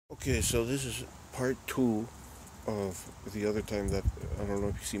Okay, so this is part two of the other time that I don't know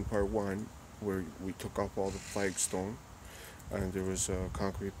if you've seen part one, where we took off all the flagstone and there was a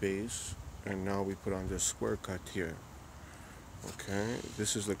concrete base, and now we put on this square cut here. Okay,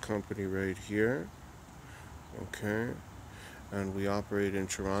 this is the company right here. Okay, and we operate in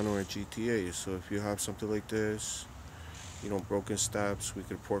Toronto and GTA. So if you have something like this, broken steps, we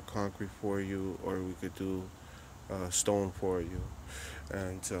could pour concrete for you, or we could do stone for you.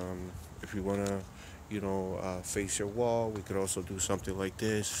 And if you want to, face your wall, we could also do something like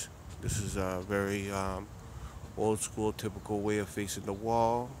this. This is a very old school, typical way of facing the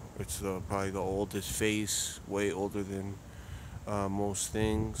wall. It's probably the oldest face, way older than most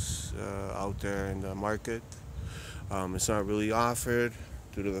things out there in the market. It's not really offered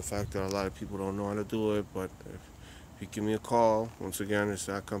due to the fact that a lot of people don't know how to do it, but if you give me a call, once again, it's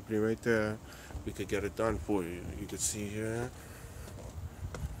that company right there, we could get it done for you. You can see here,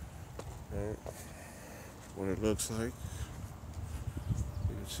 right, what it looks like.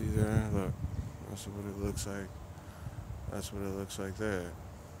 You can see there, look, that's what it looks like. That's what it looks like there.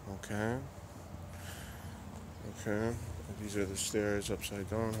 Okay? Okay? These are the stairs upside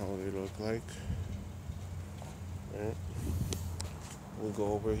down, how they look like. Right? We'll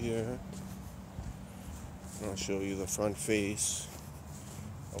go over here, and I'll show you the front face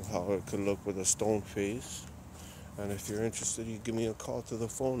of how it could look with a stone face. And if you're interested, you give me a call to the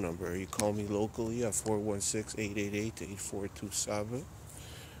phone number. You call me locally at 416-888-8427,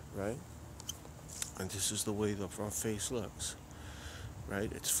 right? And this is the way the front face looks,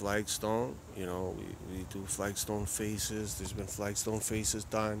 right? It's flagstone. We do flagstone faces. There's been flagstone faces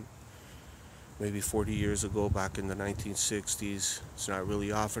done maybe 40 years ago, back in the 1960s. It's not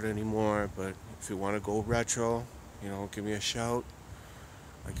really offered anymore, but if you want to go retro, give me a shout.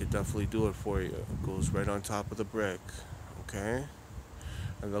 I could definitely do it for you. It goes right on top of the brick, okay?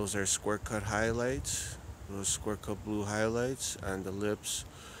 And those are square cut highlights, those square cut blue highlights, and the lips,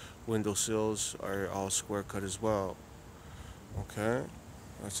 windowsills are all square cut as well, okay?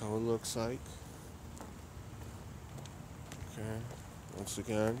 That's how it looks like, okay? Once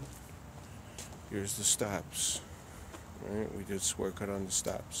again, here's the steps, right? We did square cut on the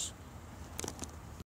steps.